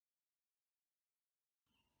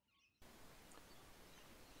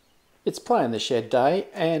It's Play in the Shed day,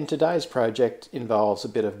 and today's project involves a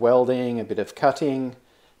bit of welding, a bit of cutting,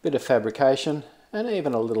 a bit of fabrication, and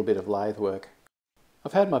even a little bit of lathe work.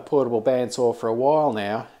 I've had my portable bandsaw for a while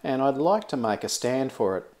now, and I'd like to make a stand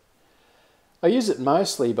for it. I use it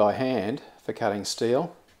mostly by hand for cutting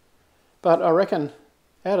steel, but I reckon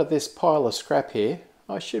out of this pile of scrap here,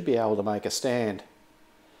 I should be able to make a stand.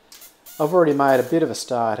 I've already made a bit of a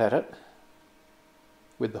start at it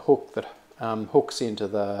with the hook that hooks into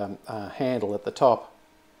the handle at the top.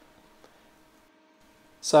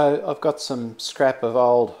 So I've got some scrap of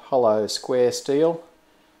old hollow square steel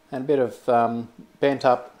and a bit of bent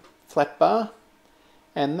up flat bar,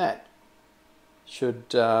 and that should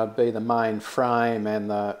be the main frame and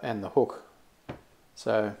the hook.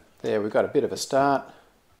 So there, we've got a bit of a start.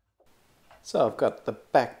 So I've got the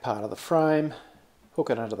back part of the frame, hook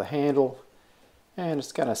it under the handle, and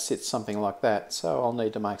it's going to sit something like that. So I'll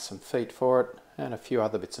need to make some feet for it and a few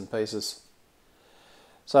other bits and pieces.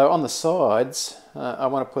 So on the sides, I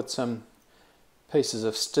want to put some pieces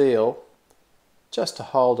of steel just to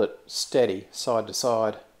hold it steady side to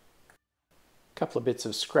side. A couple of bits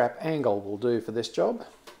of scrap angle will do for this job.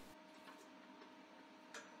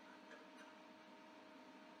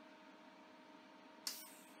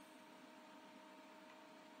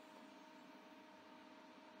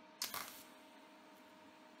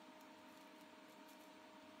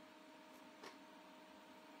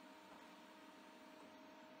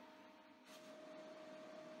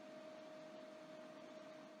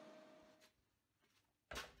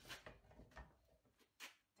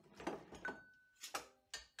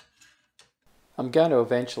 I'm going to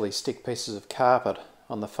eventually stick pieces of carpet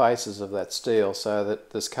on the faces of that steel so that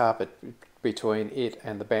there's carpet between it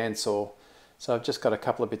and the bandsaw. So I've just got a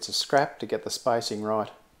couple of bits of scrap to get the spacing right.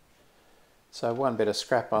 So one bit of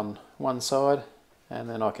scrap on one side, and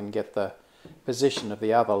then I can get the position of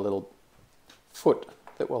the other little foot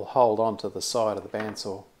that will hold onto the side of the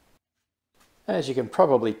bandsaw. As you can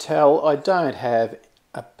probably tell, I don't have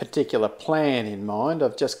a particular plan in mind.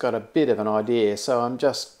 I've just got a bit of an idea, so I'm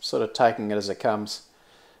just sort of taking it as it comes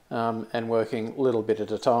and working a little bit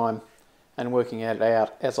at a time and working it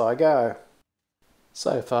out as I go.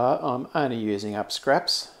 So far I'm only using up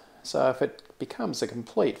scraps, so if it becomes a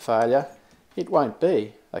complete failure, it won't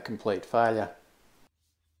be a complete failure.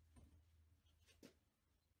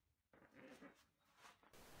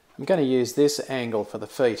 I'm going to use this angle for the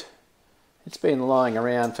feet. It's been lying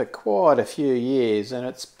around for quite a few years and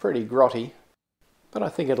it's pretty grotty, but I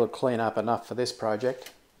think it'll clean up enough for this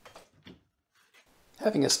project.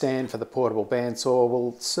 Having a stand for the portable bandsaw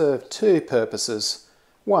will serve two purposes.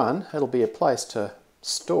 One, it'll be a place to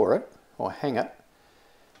store it or hang it,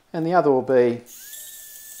 and the other will be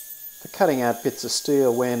for cutting out bits of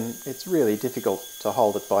steel when it's really difficult to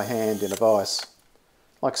hold it by hand in a vise,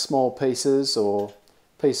 like small pieces or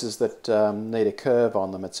pieces that need a curve on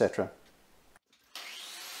them, etc.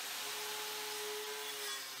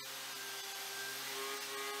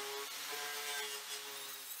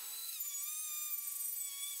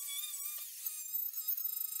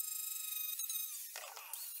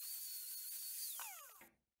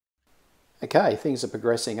 Okay, things are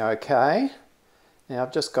progressing okay. Now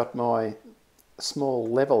I've just got my small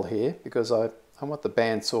level here because I want the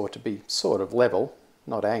bandsaw to be sort of level,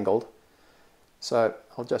 not angled. So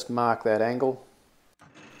I'll just mark that angle.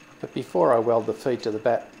 But before I weld the feet to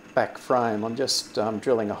the back frame, I'm just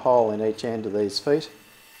drilling a hole in each end of these feet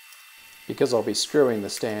because I'll be screwing the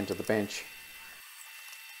stand to the bench.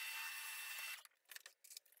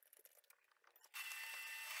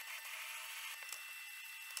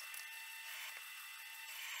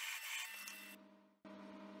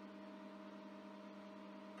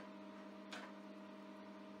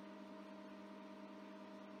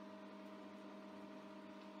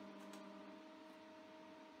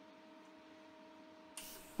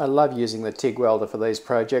 I love using the TIG welder for these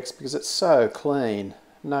projects because it's so clean,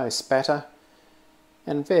 no spatter,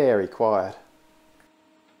 and very quiet.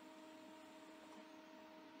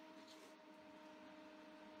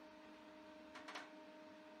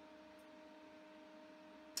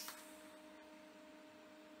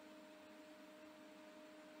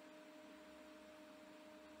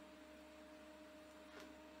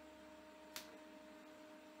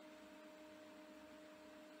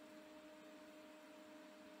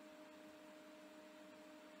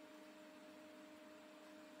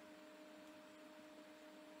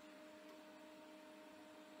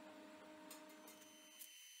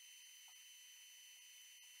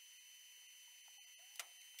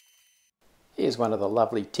 Here's one of the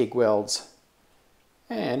lovely TIG welds,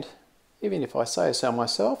 and even if I say so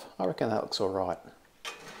myself, I reckon that looks alright.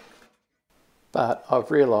 But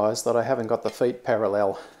I've realised that I haven't got the feet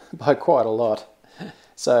parallel by quite a lot.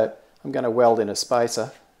 So I'm going to weld in a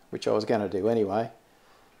spacer, which I was going to do anyway.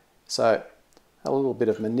 So a little bit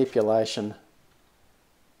of manipulation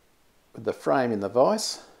with the frame in the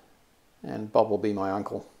vise, and Bob will be my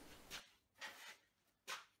uncle.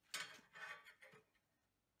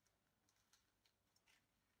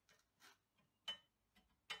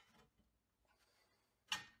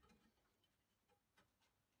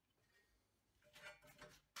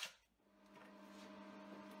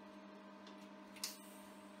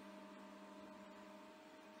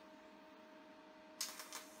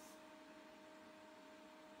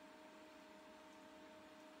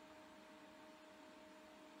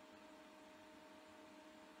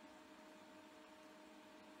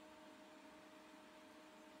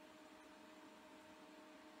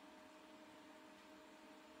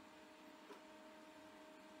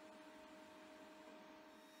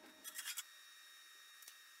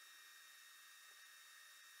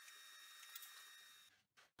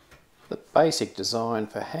 The basic design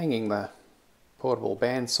for hanging the portable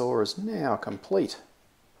bandsaw is now complete,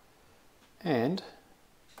 and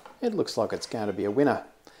it looks like it's going to be a winner.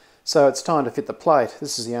 So it's time to fit the plate.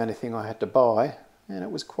 This is the only thing I had to buy, and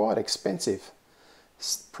it was quite expensive.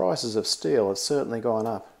 Prices of steel have certainly gone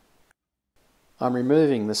up. I'm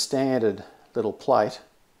removing the standard little plate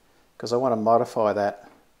because I want to modify that,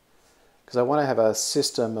 because I want to have a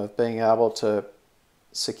system of being able to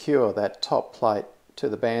secure that top plate to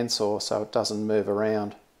the bandsaw so it doesn't move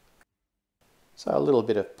around. So a little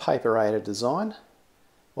bit of paper-aided design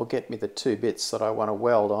will get me the two bits that I want to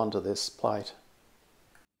weld onto this plate.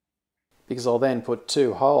 Because I'll then put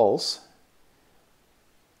two holes,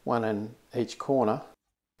 one in each corner.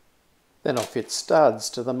 Then I'll fit studs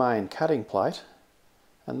to the main cutting plate,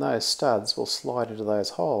 and those studs will slide into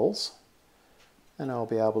those holes, and I'll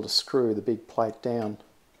be able to screw the big plate down.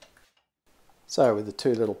 So with the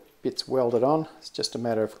two little bits welded on, it's just a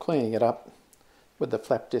matter of cleaning it up with the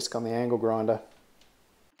flap disc on the angle grinder.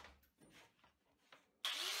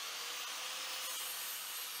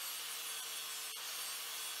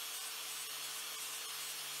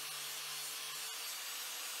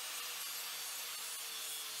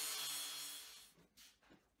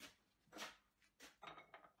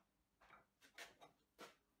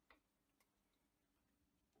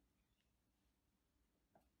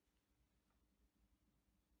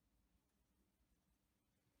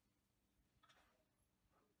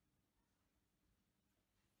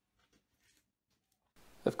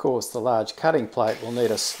 Of course, the large cutting plate will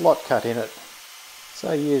need a slot cut in it,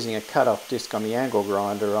 so using a cut-off disc on the angle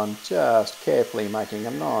grinder, I'm just carefully making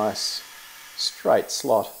a nice straight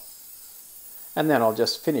slot, and then I'll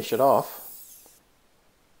just finish it off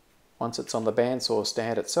once it's on the bandsaw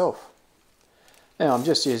stand itself. Now I'm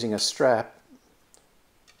just using a strap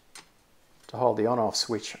to hold the on-off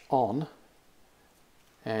switch on,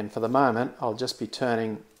 and for the moment I'll just be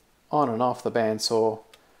turning on and off the bandsaw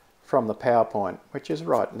from the power point, which is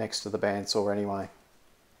right next to the bandsaw anyway.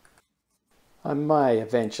 I may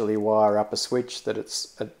eventually wire up a switch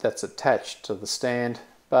that's attached to the stand,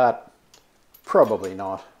 but probably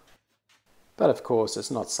not. But of course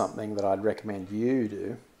it's not something that I'd recommend you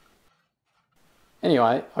do.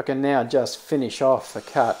 Anyway, I can now just finish off the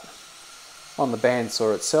cut on the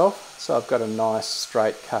bandsaw itself, so I've got a nice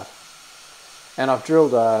straight cut. And I've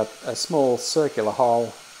drilled a small circular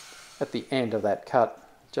hole at the end of that cut,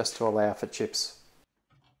 just to allow for chips.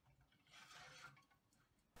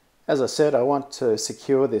 As I said, I want to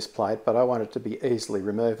secure this plate, but I want it to be easily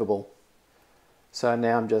removable. So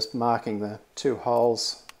now I'm just marking the two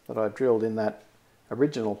holes that I drilled in that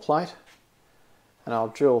original plate, and I'll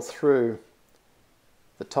drill through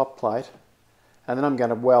the top plate, and then I'm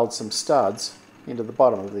going to weld some studs into the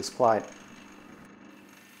bottom of this plate.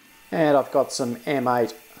 And I've got some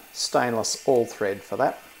M8 stainless all thread for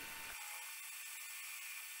that.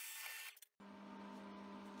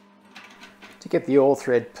 To get the all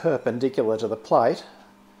thread perpendicular to the plate,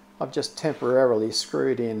 I've just temporarily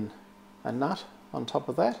screwed in a nut on top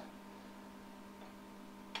of that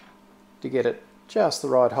to get it just the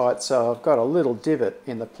right height, so I've got a little divot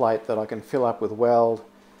in the plate that I can fill up with weld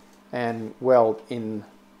and weld in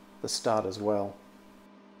the stud as well.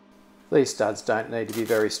 These studs don't need to be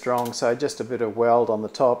very strong, so just a bit of weld on the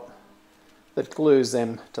top that glues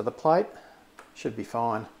them to the plate should be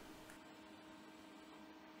fine.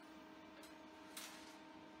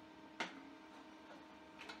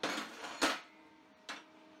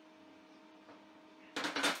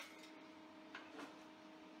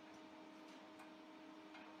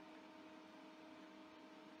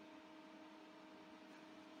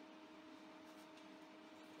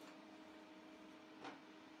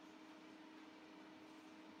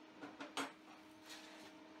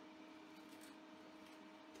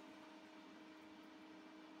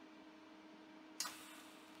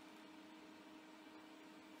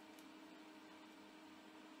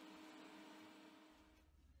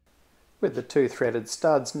 With the two threaded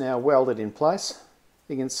studs now welded in place,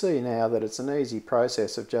 you can see now that it's an easy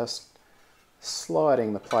process of just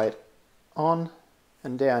sliding the plate on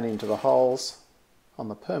and down into the holes on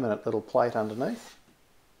the permanent little plate underneath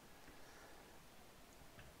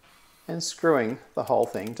and screwing the whole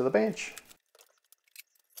thing to the bench.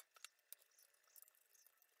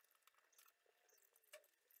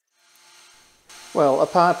 Well,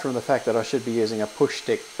 apart from the fact that I should be using a push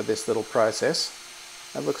stick for this little process,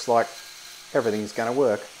 it looks like everything's going to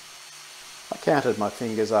work. I counted my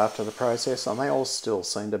fingers after the process and they all still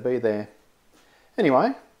seem to be there.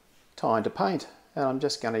 Anyway, time to paint, and I'm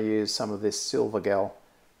just going to use some of this silver gel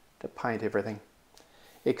to paint everything.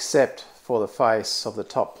 Except for the face of the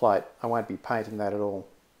top plate, I won't be painting that at all.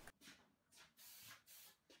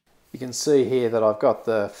 You can see here that I've got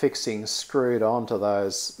the fixings screwed onto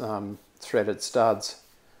those threaded studs,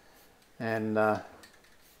 and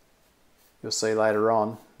you'll see later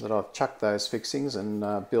on that I've chucked those fixings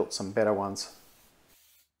and built some better ones.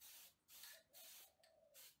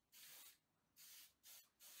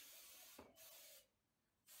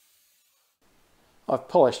 I've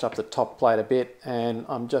polished up the top plate a bit and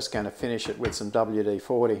I'm just going to finish it with some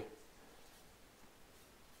WD-40,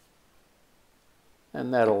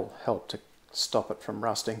 and that'll help to stop it from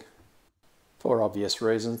rusting. For obvious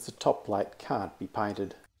reasons, the top plate can't be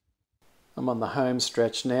painted. I'm on the home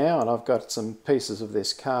stretch now and I've got some pieces of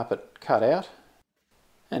this carpet cut out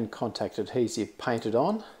and contact adhesive painted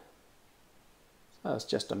on. So it's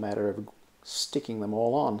just a matter of sticking them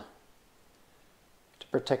all on to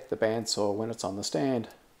protect the bandsaw when it's on the stand.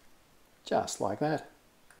 Just like that.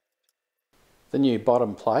 The new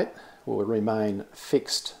bottom plate will remain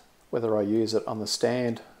fixed whether I use it on the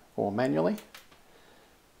stand or manually.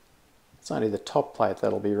 It's only the top plate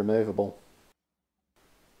that'll be removable.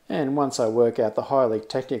 And once I work out the highly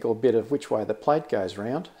technical bit of which way the plate goes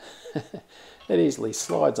round, it easily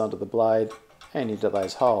slides onto the blade and into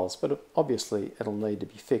those holes, but obviously it'll need to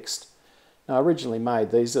be fixed. Now, I originally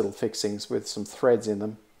made these little fixings with some threads in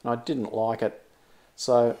them and I didn't like it,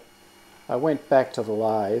 so I went back to the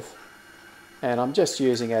lathe and I'm just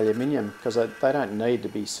using aluminium because they don't need to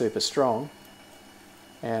be super strong,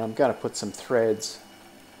 and I'm going to put some threads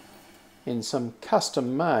in some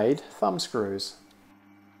custom made thumb screws.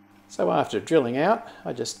 So after drilling out,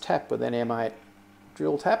 I just tap with an M8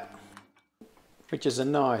 drill tap, which is a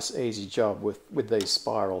nice easy job with these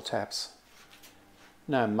spiral taps.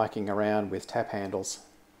 No mucking around with tap handles.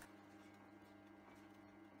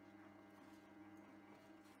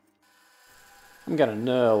 I'm going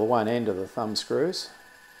to knurl one end of the thumb screws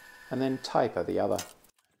and then taper the other.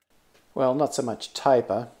 Well, not so much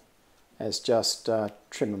taper as just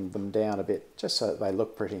trim them down a bit, just so that they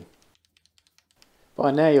look pretty. By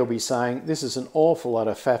now you'll be saying, this is an awful lot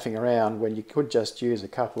of faffing around when you could just use a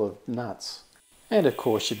couple of nuts. And of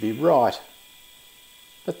course you'd be right.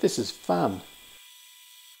 But this is fun.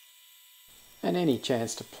 And any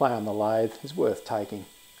chance to play on the lathe is worth taking.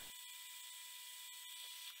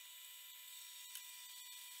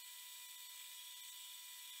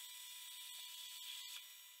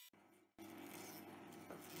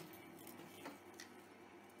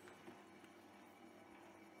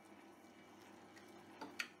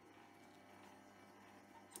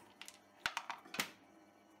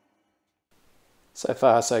 So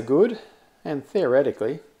far so good, and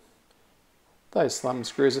theoretically those thumb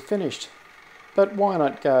screws are finished. But why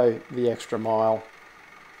not go the extra mile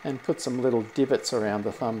and put some little divots around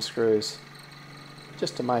the thumb screws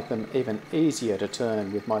just to make them even easier to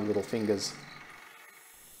turn with my little fingers.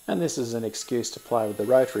 And this is an excuse to play with the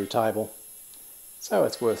rotary table, so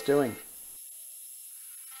it's worth doing.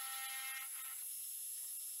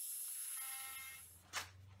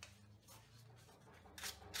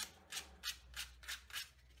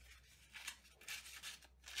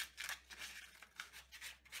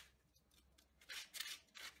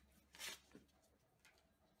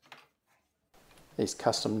 These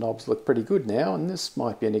custom knobs look pretty good now, and this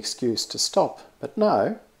might be an excuse to stop. But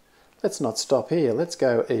no, let's not stop here. Let's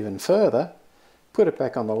go even further, put it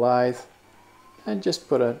back on the lathe, and just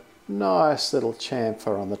put a nice little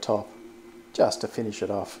chamfer on the top, just to finish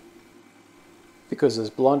it off. Because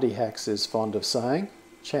as Blondie Hacks is fond of saying,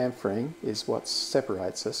 chamfering is what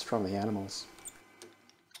separates us from the animals.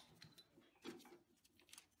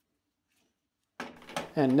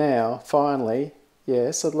 And now, finally,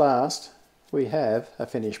 yes, at last, we have a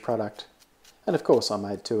finished product. And of course I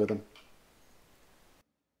made two of them.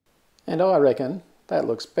 And I reckon that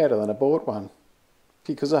looks better than a bought one,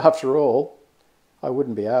 because after all, I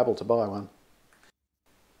wouldn't be able to buy one.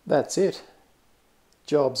 That's it.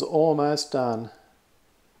 Job's almost done.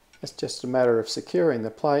 It's just a matter of securing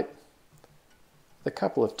the plate with a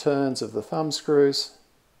couple of turns of the thumb screws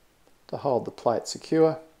to hold the plate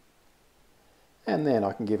secure, and then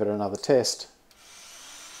I can give it another test.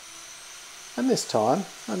 And this time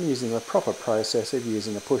I'm using the proper process of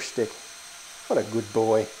using a push stick. What a good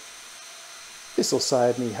boy. This will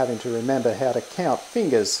save me having to remember how to count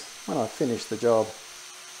fingers when I finish the job.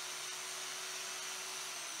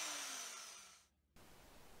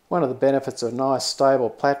 One of the benefits of a nice stable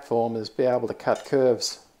platform is be able to cut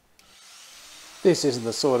curves. This isn't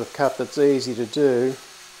the sort of cut that's easy to do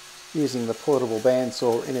using the portable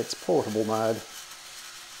bandsaw in its portable mode.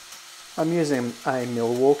 I'm using a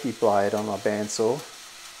Milwaukee blade on my bandsaw,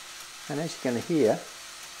 and as you can hear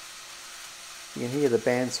the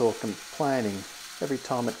bandsaw complaining every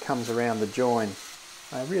time it comes around the join.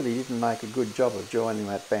 I really didn't make a good job of joining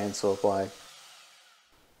that bandsaw blade.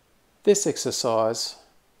 This exercise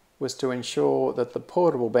was to ensure that the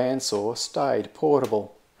portable bandsaw stayed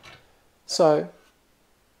portable. So,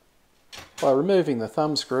 by removing the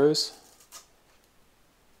thumb screws,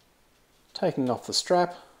 taking off the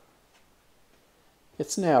strap,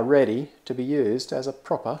 it's now ready to be used as a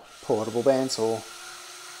proper portable bandsaw.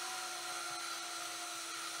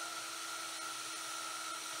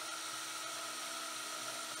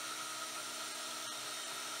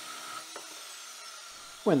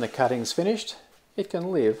 When the cutting's finished, it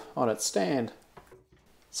can live on its stand.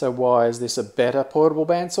 So why is this a better portable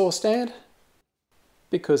bandsaw stand?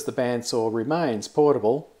 Because the bandsaw remains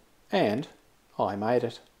portable, and I made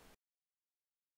it.